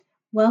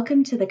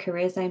Welcome to the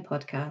Career Zone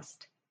podcast,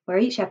 where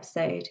each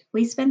episode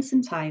we spend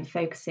some time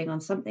focusing on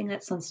something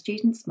that's on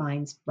students'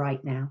 minds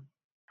right now.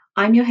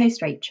 I'm your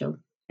host, Rachel,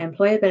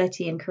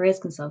 Employability and Careers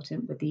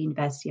Consultant with the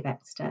University of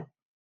Exeter.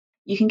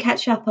 You can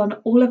catch up on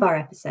all of our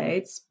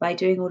episodes by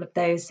doing all of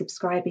those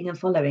subscribing and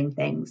following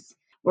things.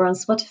 We're on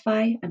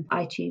Spotify and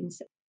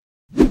iTunes.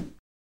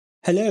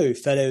 Hello,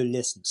 fellow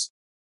listeners.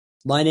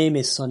 My name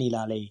is Sunny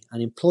Lally,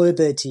 an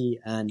Employability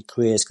and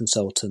Careers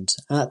Consultant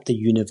at the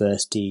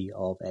University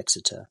of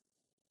Exeter.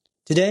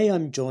 Today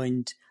I'm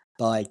joined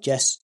by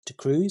Jess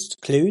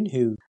Clune,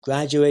 who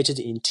graduated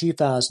in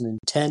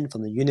 2010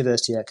 from the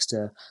University of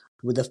Exeter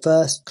with a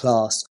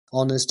first-class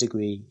honours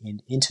degree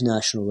in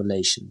international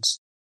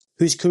relations,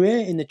 whose career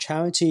in the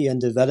charity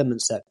and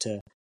development sector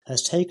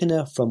has taken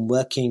her from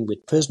working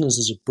with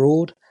prisoners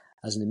abroad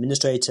as an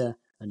administrator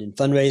and in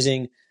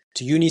fundraising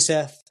to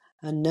UNICEF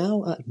and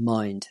now at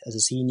Mind as a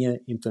Senior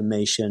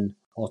Information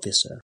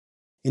Officer.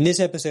 In this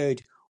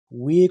episode,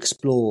 we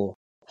explore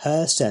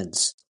her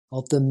sense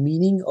of the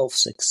meaning of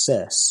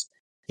success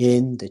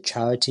in the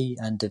charity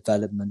and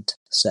development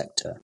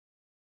sector.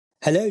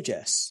 Hello,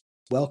 Jess.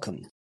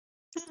 Welcome.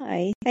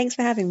 Hi, thanks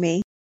for having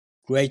me.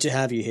 Great to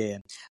have you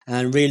here,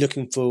 and really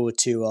looking forward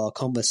to our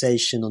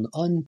conversation on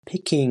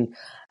unpicking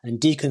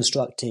and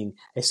deconstructing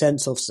a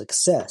sense of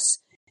success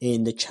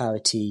in the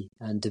charity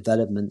and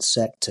development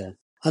sector.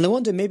 And I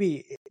wonder,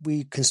 maybe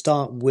we can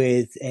start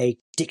with a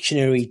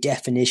dictionary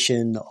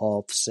definition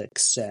of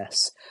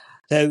success.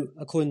 So,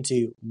 according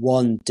to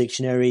one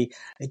dictionary,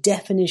 a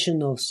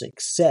definition of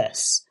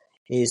success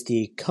is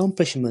the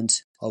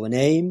accomplishment of an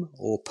aim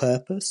or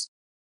purpose,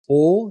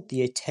 or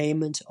the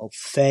attainment of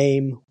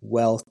fame,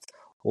 wealth,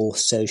 or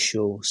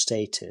social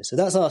status. So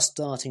that's our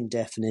starting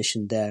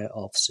definition there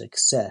of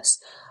success.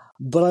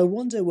 But I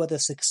wonder whether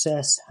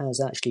success has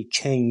actually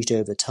changed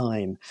over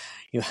time.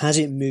 Has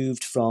it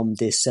moved from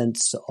this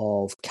sense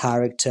of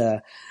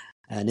character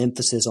and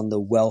emphasis on the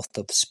wealth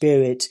of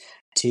spirit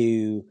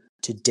to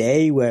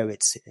today, where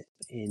it's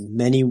in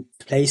many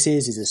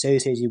places is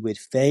associated with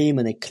fame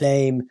and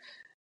acclaim,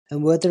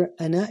 and whether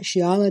in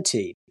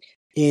actuality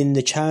in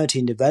the charity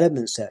and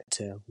development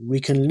sector, we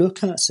can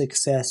look at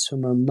success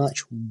from a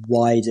much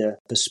wider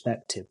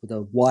perspective, with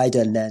a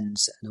wider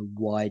lens and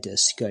a wider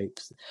scope.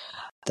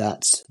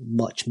 That's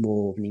much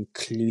more of an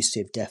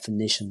inclusive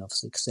definition of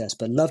success.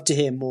 But I'd love to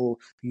hear more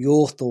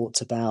your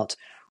thoughts about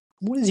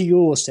what is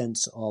your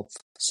sense of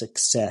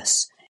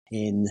success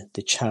in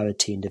the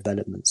charity and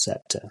development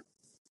sector?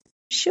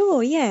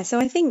 Sure, yeah. So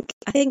I think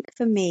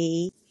for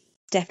me,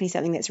 definitely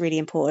something that's really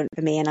important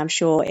for me, and I'm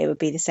sure it would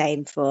be the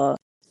same for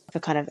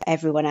kind of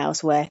everyone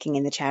else working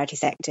in the charity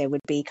sector,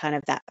 would be kind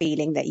of that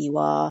feeling that you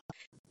are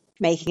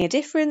making a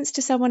difference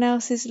to someone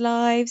else's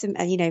lives and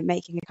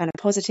making a kind of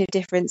positive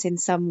difference in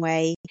some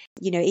way,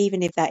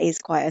 even if that is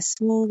quite a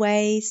small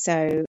way.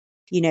 So,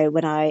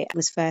 when I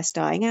was first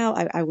starting out,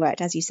 I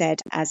worked, as you said,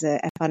 as a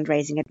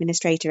fundraising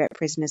administrator at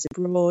Prisoners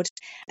Abroad.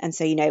 And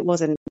so, it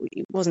wasn't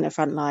a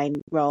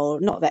frontline role.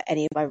 Not that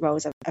any of my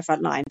roles are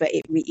frontline, but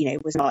it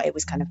was not. It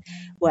was kind of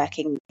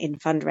working in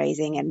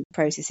fundraising and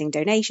processing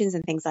donations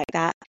and things like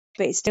that.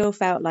 But it still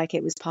felt like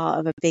it was part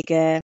of a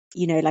bigger,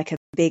 like a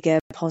bigger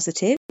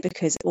positive,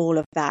 because all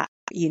of that,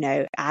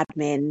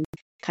 admin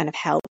kind of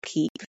helped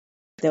keep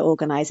the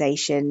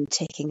organisation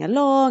ticking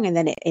along, and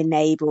then it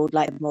enabled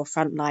like more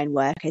frontline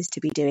workers to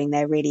be doing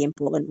their really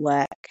important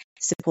work,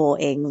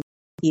 supporting,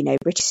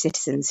 British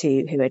citizens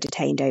who are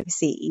detained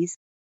overseas.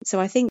 So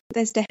I think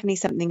there's definitely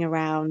something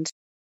around,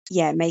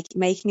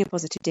 making a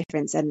positive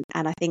difference, and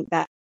I think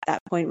that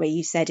point where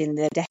you said in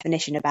the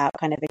definition about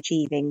kind of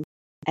achieving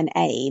an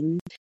aim,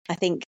 I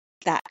think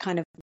that kind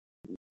of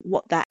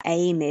what that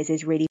aim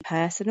is really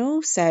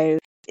personal. So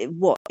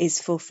what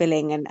is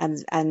fulfilling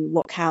and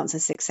what counts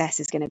as success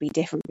is going to be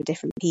different for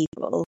different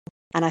people.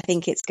 And I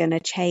think it's going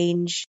to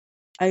change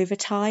over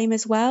time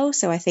as well.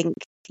 So I think,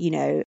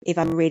 if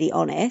I'm really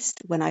honest,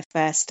 when I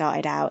first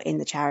started out in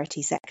the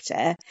charity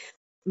sector,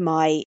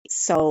 my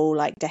sole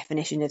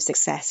definition of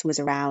success was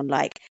around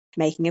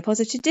making a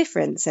positive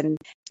difference and,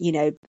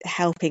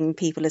 helping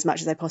people as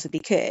much as I possibly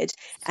could.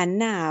 And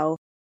now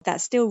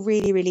that's still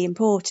really, really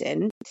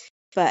important,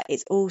 but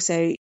it's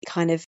also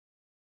kind of,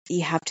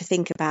 you have to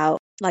think about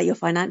your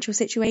financial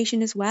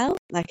situation as well,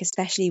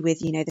 especially with,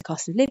 the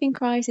cost of living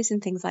crisis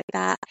and things like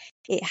that.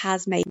 It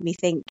has made me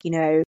think,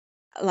 I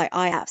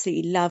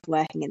absolutely love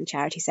working in the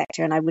charity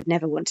sector and I would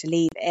never want to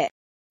leave it.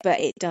 But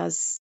it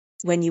does,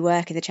 when you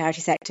work in the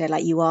charity sector,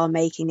 you are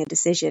making a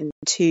decision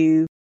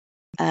to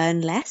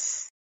earn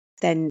less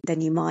than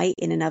you might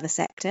in another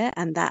sector.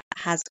 And that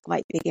has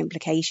quite big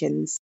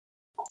implications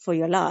for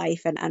your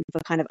life and for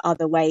kind of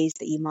other ways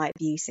that you might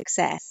view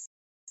success.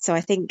 So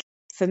I think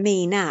for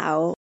me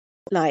now,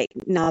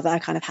 now that I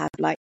kind of have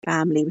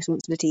family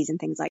responsibilities and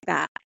things like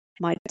that,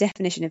 my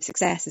definition of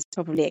success has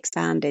probably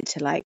expanded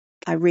to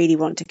I really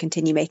want to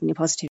continue making a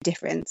positive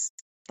difference,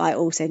 but I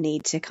also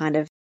need to kind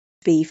of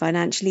be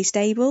financially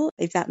stable,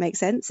 if that makes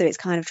sense. So it's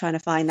kind of trying to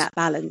find that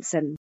balance.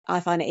 And I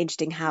find it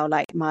interesting how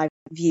my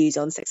views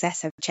on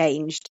success have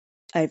changed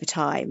over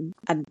time,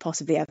 and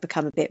possibly I've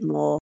become a bit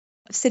more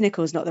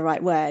cynical is not the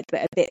right word,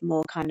 but a bit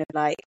more kind of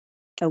like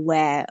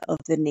aware of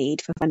the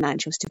need for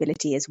financial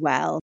stability as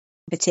well,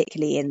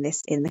 particularly in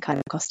the kind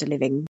of cost of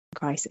living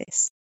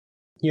crisis.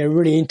 Yeah,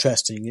 really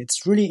interesting.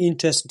 It's really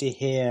interesting to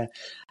hear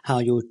how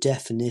your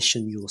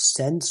definition, your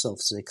sense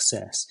of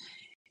success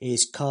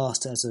is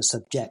cast as a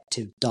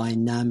subjective,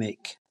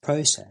 dynamic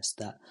process.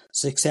 That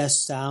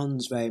success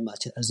sounds very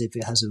much as if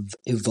it has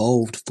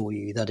evolved for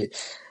you, that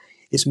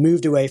it's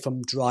moved away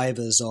from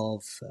drivers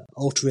of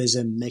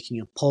altruism, making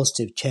a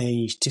positive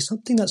change, to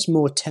something that's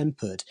more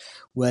tempered,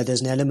 where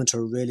there's an element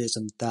of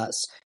realism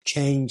that's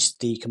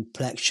changed the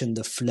complexion,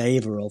 the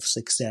flavour of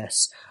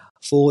success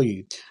for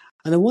you.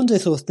 And I wonder,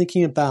 sort of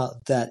thinking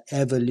about that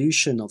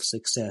evolution of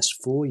success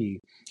for you,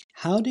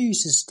 how do you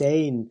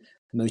sustain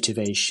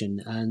motivation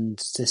and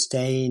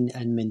sustain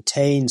and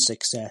maintain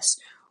success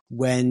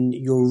when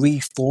you're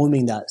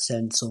reforming that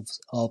sense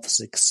of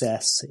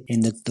success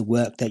in the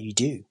work that you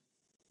do?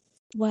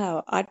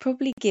 Well, I'd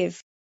probably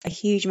give a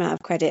huge amount of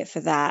credit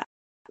for that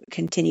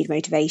continued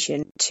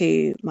motivation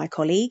to my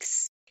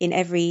colleagues. In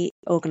every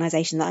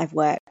organisation that I've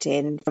worked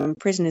in, from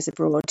Prisoners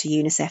Abroad to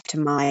UNICEF to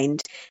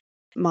Mind,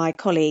 my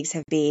colleagues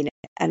have been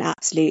an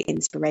absolute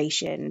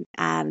inspiration,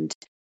 and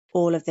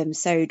all of them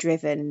so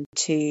driven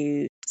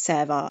to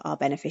serve our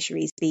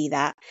beneficiaries, be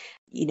that,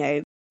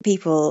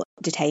 people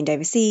detained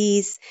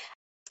overseas,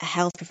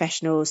 health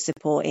professionals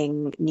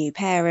supporting new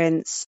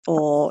parents,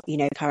 or,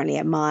 currently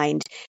at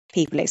Mind,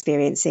 people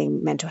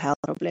experiencing mental health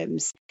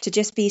problems. To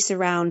just be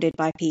surrounded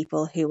by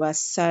people who are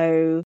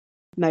so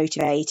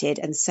motivated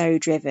and so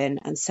driven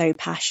and so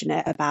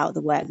passionate about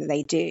the work that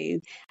they do,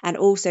 and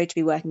also to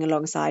be working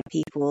alongside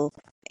people,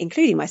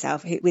 including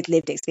myself, with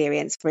lived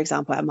experience, for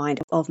example, at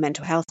Mind, of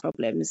mental health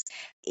problems,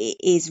 it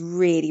is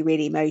really,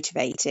 really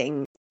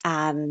motivating.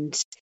 And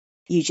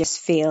you just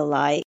feel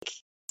like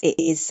it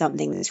is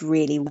something that's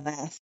really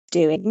worth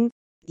doing.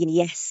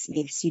 Yes,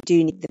 you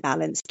do need the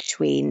balance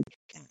between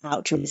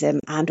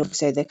altruism and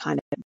also the kind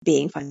of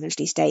being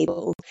financially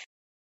stable.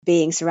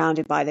 Being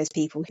surrounded by those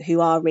people who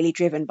are really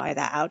driven by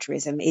that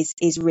altruism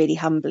is really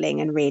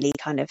humbling, and really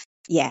kind of,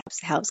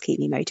 helps keep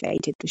me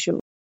motivated for sure.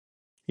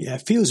 Yeah,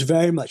 it feels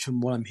very much from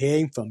what I'm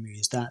hearing from you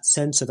is that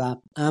sense of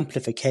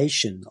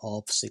amplification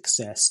of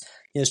success.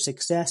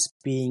 Success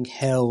being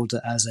held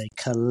as a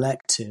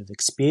collective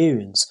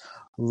experience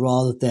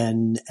rather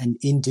than an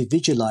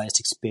individualized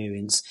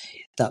experience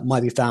that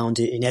might be found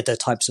in other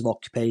types of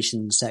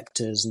occupations,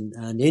 sectors,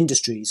 and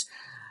industries.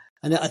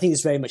 And I think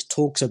this very much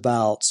talks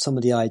about some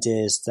of the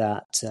ideas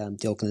that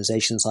the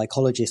organization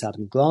psychologist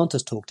Adam Grant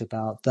has talked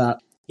about, that,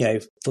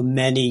 for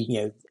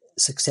many,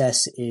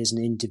 success is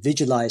an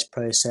individualized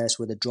process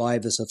where the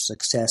drivers of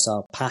success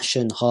are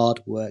passion,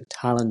 hard work,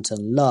 talent,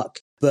 and luck.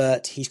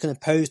 But he's going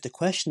to pose the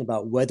question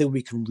about whether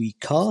we can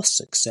recast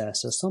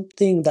success as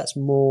something that's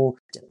more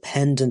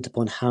dependent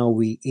upon how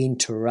we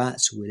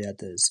interact with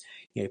others,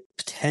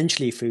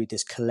 potentially through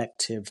this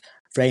collective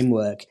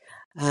framework.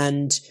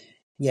 And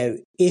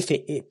if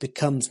it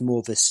becomes more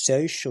of a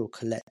social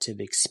collective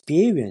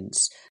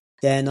experience,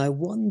 then I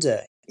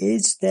wonder,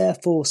 is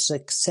therefore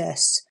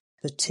success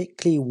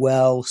particularly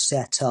well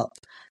set up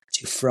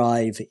to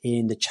thrive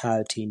in the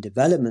charity and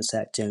development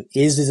sector?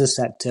 Is this a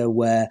sector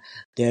where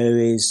there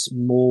is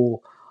more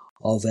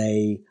of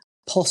a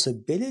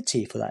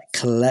possibility for that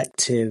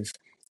collective,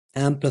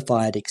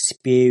 amplified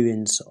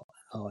experience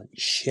or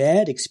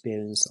shared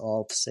experience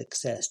of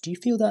success? Do you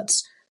feel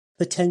that's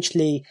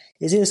potentially,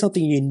 is there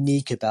something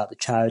unique about the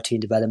charity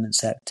and development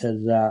sector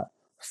that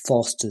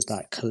fosters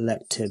that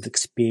collective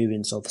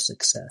experience of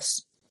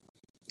success?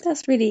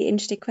 That's a really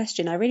interesting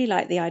question. I really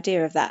like the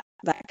idea of that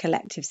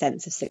collective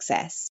sense of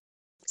success.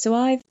 So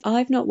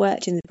I've not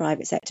worked in the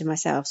private sector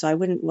myself, so I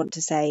wouldn't want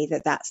to say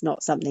that that's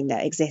not something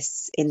that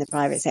exists in the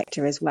private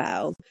sector as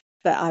well.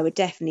 But I would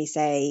definitely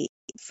say,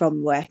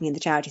 from working in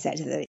the charity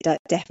sector, that it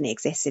definitely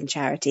exists in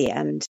charity,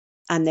 and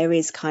there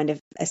is kind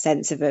of a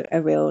sense of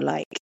a real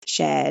like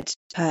shared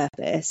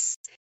purpose.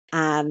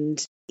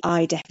 And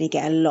I definitely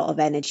get a lot of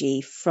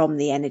energy from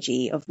the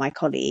energy of my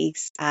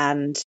colleagues,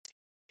 and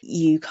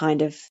you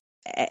kind of,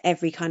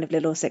 every kind of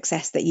little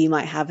success that you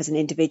might have as an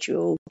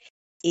individual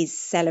is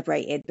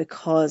celebrated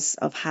because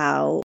of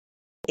how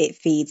it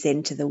feeds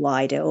into the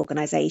wider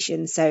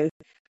organization. So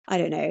I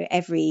don't know,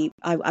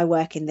 I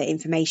work in the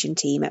information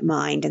team at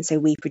Mind, and so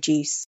we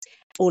produce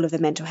all of the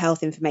mental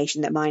health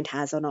information that Mind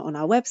has on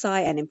our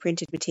website and in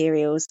printed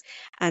materials.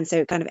 And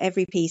so kind of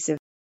every piece of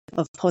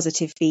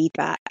positive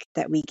feedback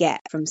that we get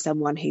from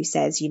someone who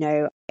says,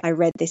 I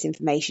read this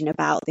information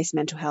about this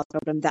mental health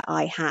problem that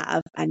I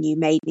have, and you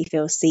made me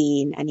feel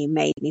seen, and you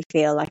made me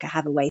feel like I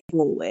have a way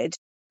forward.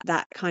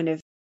 That kind of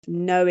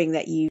knowing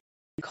that you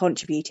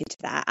contributed to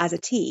that as a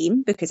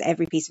team, because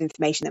every piece of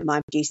information that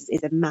Mind produces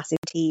is a massive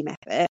team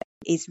effort,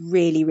 is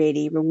really,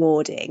 really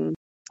rewarding.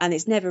 And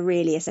it's never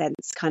really a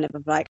sense kind of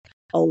like,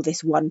 oh,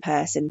 this one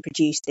person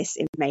produced this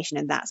information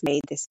and that's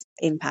made this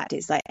impact.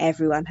 It's like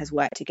everyone has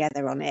worked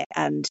together on it,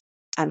 and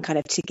kind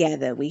of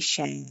together we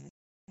share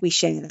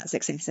that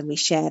success, and we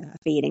share that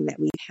feeling that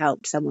we've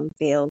helped someone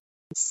feel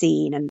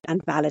seen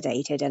and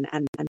validated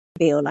and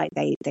feel like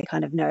they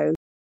kind of know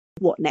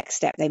what next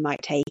step they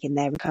might take in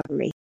their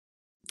recovery.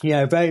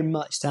 Yeah, very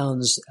much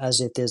sounds as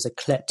if there's a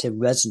collective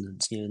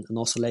resonance, an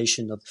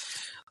oscillation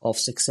of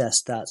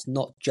success that's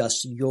not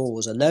just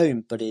yours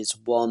alone, but is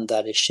one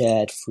that is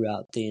shared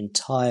throughout the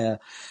entire,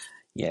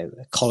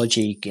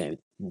 ecology,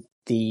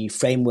 the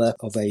framework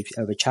of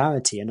a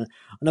charity. And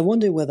I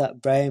wonder whether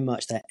that very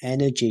much that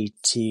energy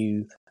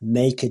to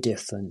make a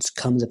difference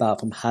comes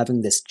about from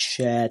having this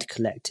shared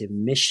collective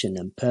mission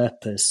and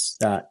purpose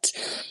that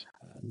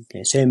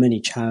so many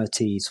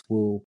charities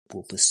will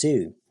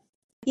pursue.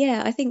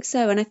 Yeah, I think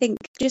so. And I think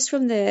just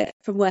from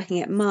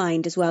working at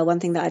Mind as well, one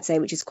thing that I'd say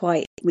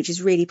which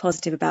is really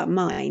positive about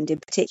Mind in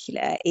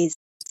particular is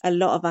a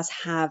lot of us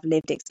have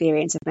lived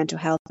experience of mental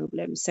health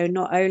problems. So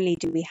not only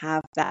do we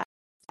have that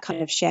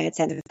kind of shared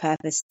sense of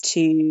purpose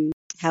to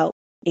help,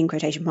 in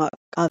quotation mark,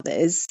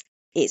 others,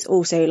 it's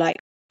also like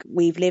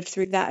we've lived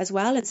through that as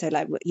well. And so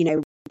like,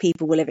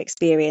 people will have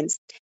experienced,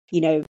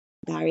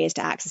 barriers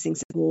to accessing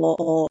support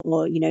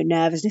or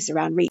nervousness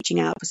around reaching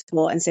out for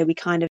support. And so we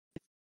kind of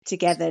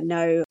together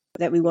know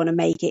that we want to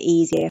make it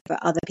easier for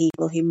other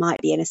people who might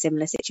be in a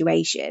similar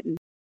situation.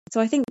 So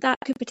I think that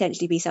could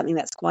potentially be something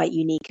that's quite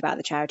unique about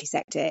the charity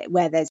sector,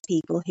 where there's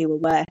people who are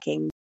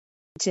working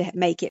to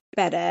make it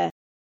better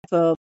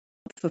for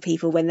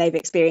people when they've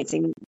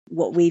experiencing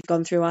what we've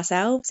gone through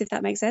ourselves, if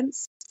that makes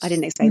sense. I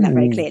didn't explain that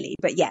very clearly,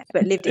 but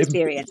lived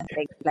experience I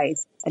think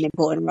plays an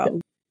important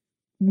role.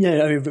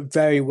 Yeah, I mean,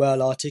 very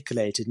well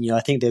articulated.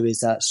 I think there is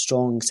that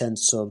strong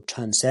sense of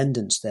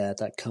transcendence there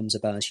that comes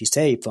about, as you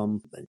say,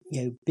 from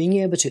being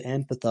able to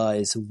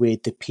empathize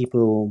with the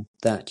people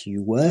that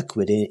you work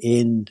with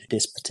in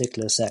this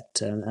particular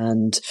sector,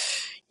 and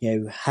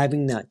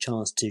having that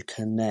chance to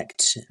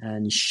connect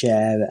and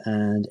share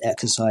and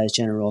exercise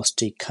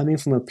generosity coming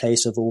from a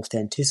place of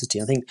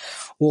authenticity. I think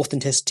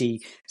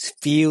authenticity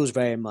feels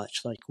very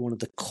much like one of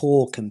the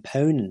core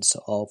components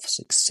of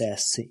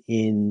success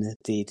in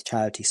the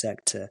charity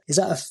sector. Is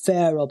that a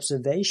fair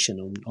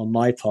observation on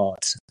my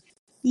part?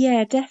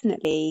 Yeah,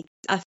 definitely.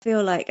 I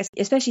feel like,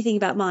 especially thinking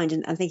about Mind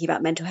and thinking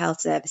about mental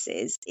health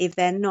services, if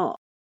they're not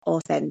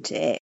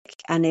authentic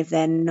and if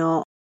they're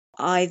not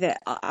either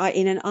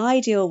in an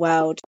ideal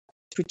world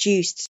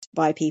produced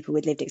by people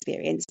with lived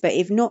experience, but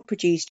if not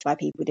produced by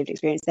people with lived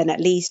experience, then at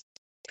least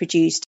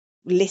produced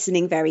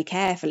listening very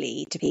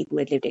carefully to people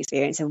with lived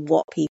experience and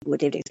what people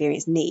with lived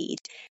experience need,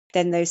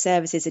 then those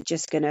services are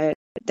just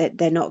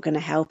they're not going to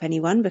help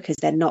anyone because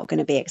they're not going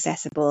to be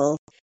accessible.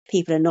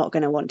 People are not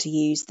going to want to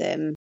use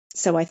them.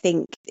 So I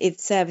think if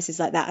services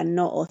like that are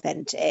not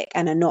authentic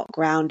and are not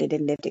grounded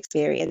in lived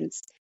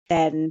experience,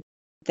 then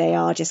they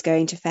are just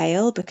going to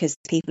fail because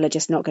people are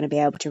just not going to be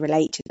able to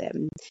relate to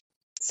them.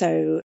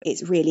 So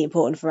it's really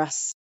important for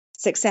us.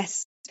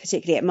 Success,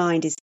 particularly at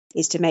Mind,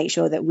 is to make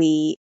sure that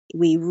we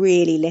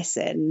really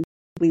listen,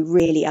 we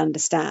really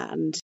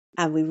understand,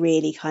 and we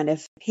really kind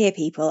of hear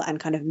people and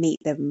kind of meet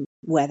them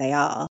where they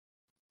are.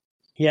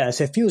 Yeah,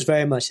 so it feels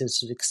very much as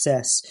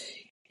success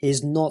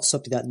is not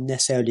something that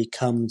necessarily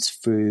comes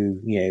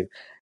through,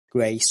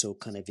 grace or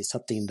kind of is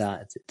something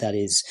that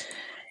is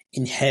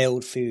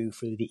inhaled through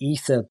the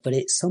ether, but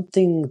it's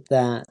something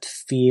that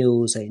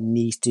feels it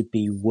needs to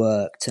be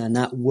worked, and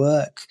that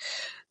work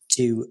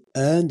to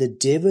earn the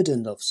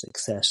dividend of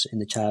success in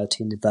the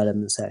charity and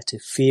development sector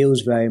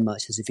feels very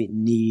much as if it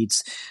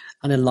needs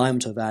an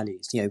alignment of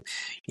values.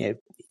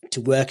 To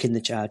work in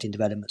the charity and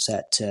development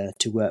sector,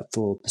 to work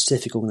for a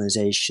specific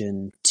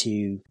organisation,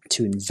 to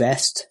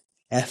invest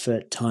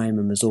effort, time,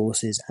 and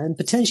resources, and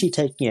potentially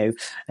take a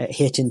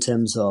hit in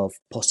terms of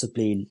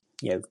possibly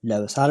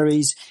lower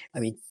salaries. I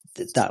mean,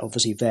 that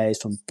obviously varies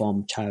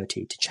from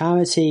charity to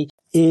charity.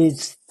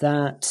 Is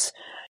that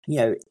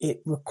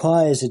it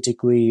requires a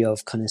degree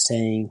of kind of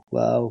saying,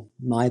 well,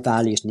 my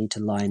values need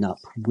to line up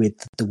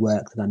with the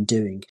work that I'm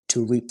doing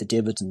to reap the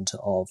dividend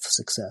of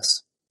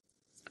success.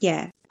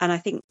 Yeah, and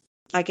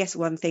I guess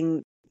one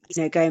thing,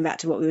 going back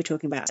to what we were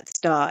talking about at the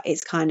start,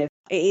 it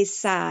is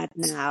sad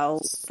now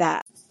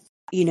that,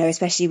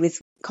 especially with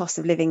cost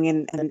of living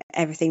and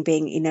everything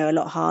being, a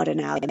lot harder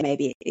now than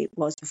maybe it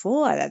was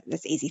before.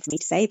 That's easy for me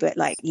to say, but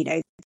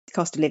the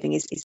cost of living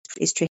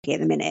is tricky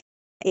at the minute.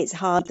 It's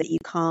hard that you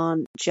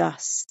can't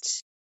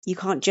just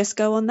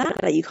go on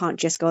that. Like you can't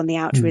just go on the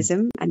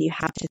altruism, and you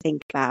have to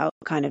think about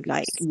kind of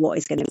like what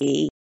is going to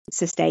be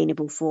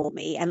sustainable for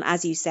me. And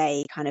as you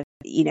say, kind of,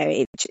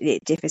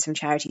 it differs from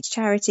charity to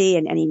charity,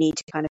 and you need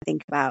to kind of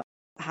think about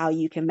how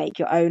you can make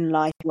your own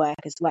life work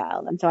as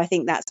well. And so I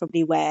think that's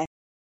probably where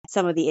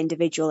some of the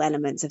individual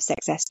elements of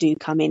success do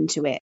come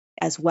into it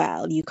as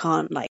well. You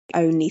can't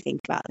only think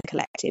about the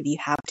collective. You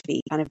have to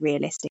be kind of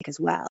realistic as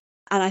well.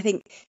 And I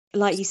think,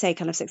 like you say,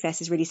 kind of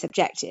success is really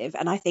subjective.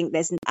 And I think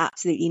there's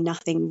absolutely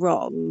nothing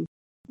wrong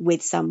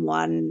with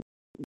someone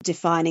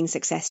defining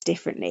success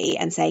differently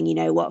and saying,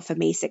 what, for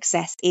me,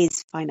 success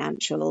is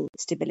financial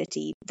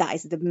stability. That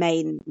is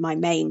my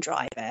main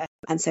driver.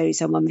 And so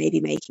someone may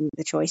be making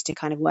the choice to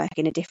kind of work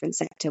in a different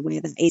sector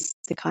where that is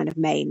the kind of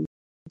main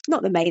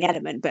not the main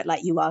element, but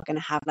like you are going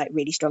to have like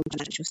really strong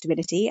financial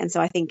stability. And so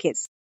I think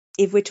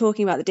if we're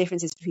talking about the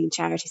differences between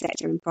charity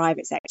sector and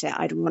private sector,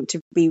 I'd want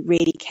to be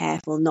really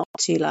careful not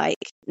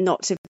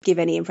to give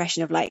any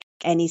impression of like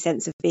any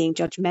sense of being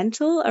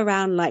judgmental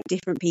around like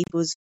different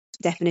people's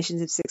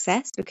definitions of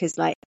success, because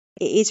like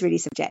it is really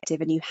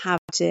subjective and you have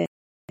to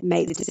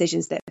make the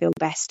decisions that feel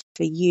best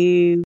for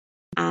you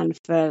and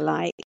for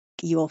like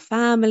your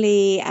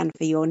family and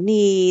for your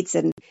needs.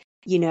 And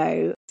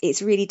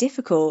it's really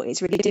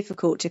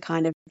difficult to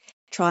kind of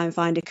try and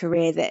find a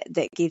career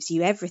that gives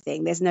you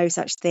everything. There's no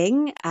such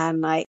thing,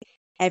 and like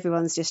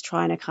everyone's just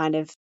trying to kind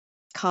of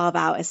carve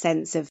out a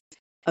sense of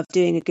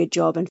doing a good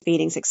job and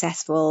feeling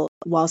successful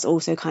whilst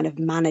also kind of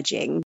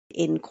managing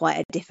in quite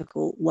a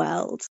difficult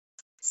world.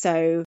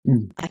 So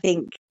I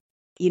think,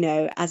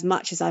 as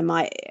much as I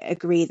might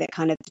agree that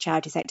kind of the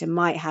charity sector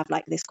might have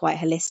like this quite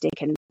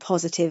holistic and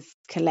positive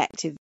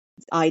collective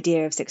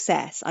idea of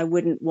success, I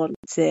wouldn't want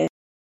to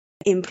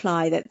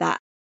imply that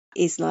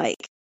is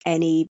like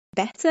any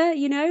better,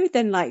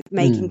 than like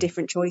making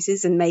different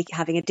choices and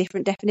having a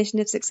different definition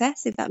of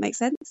success, if that makes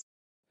sense.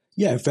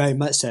 Yeah, very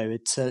much so.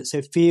 So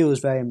it feels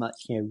very much,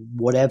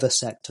 whatever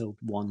sector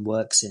one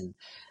works in,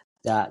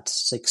 that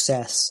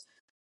success,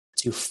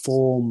 to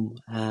form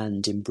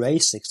and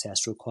embrace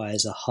success,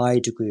 requires a high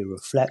degree of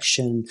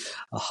reflection,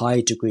 a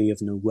high degree of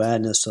an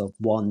awareness of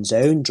one's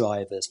own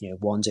drivers,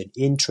 one's own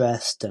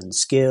interest and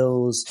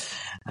skills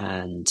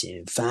and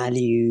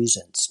values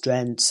and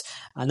strengths.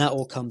 And that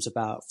all comes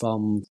about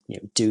from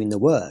doing the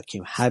work,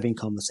 having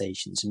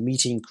conversations,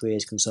 meeting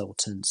careers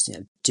consultants,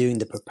 doing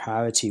the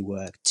preparatory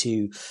work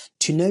to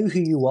know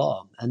who you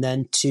are, and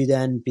then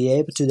to be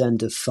able to then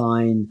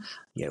define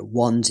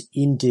one's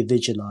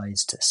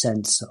individualized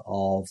sense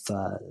of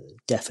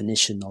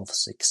definition of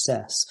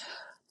success.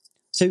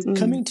 So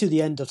coming to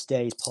the end of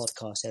today's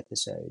podcast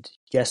episode,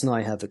 Jess and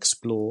I have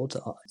explored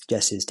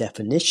Jess's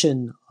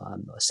definition,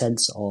 a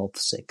sense of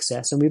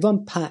success, and we've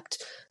unpacked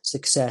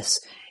success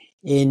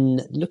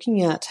in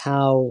looking at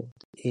how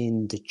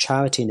in the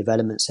charity and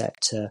development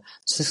sector,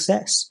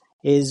 success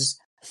is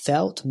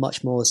felt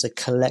much more as a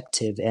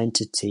collective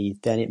entity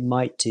than it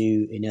might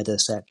do in other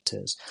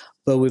sectors.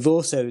 But we've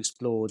also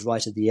explored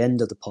right at the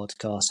end of the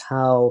podcast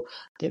how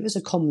there is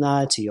a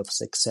commonality of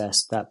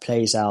success that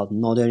plays out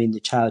not only in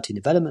the charity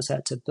and development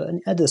sector, but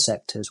in other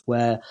sectors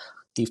where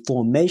the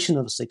formation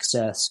of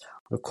success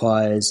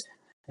requires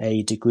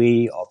a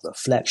degree of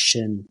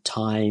reflection,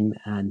 time,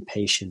 and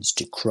patience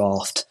to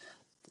craft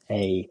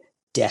a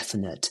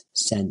definite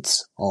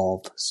sense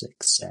of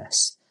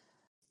success.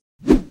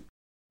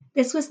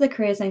 This was the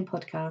Career Zone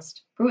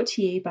podcast, brought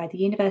to you by the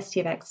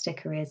University of Exeter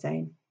Career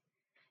Zone.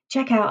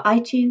 Check out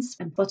iTunes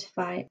and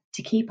Spotify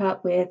to keep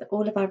up with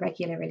all of our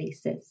regular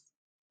releases.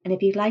 And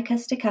if you'd like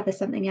us to cover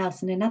something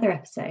else in another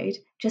episode,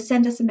 just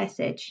send us a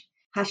message,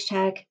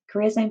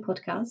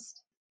 #CareerZonePodcast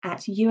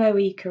at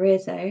UOE Career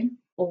Zone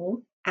or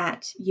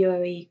at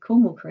UOE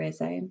Cornwall Career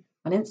Zone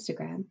on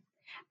Instagram,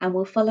 and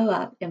we'll follow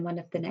up in one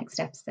of the next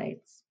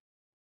episodes.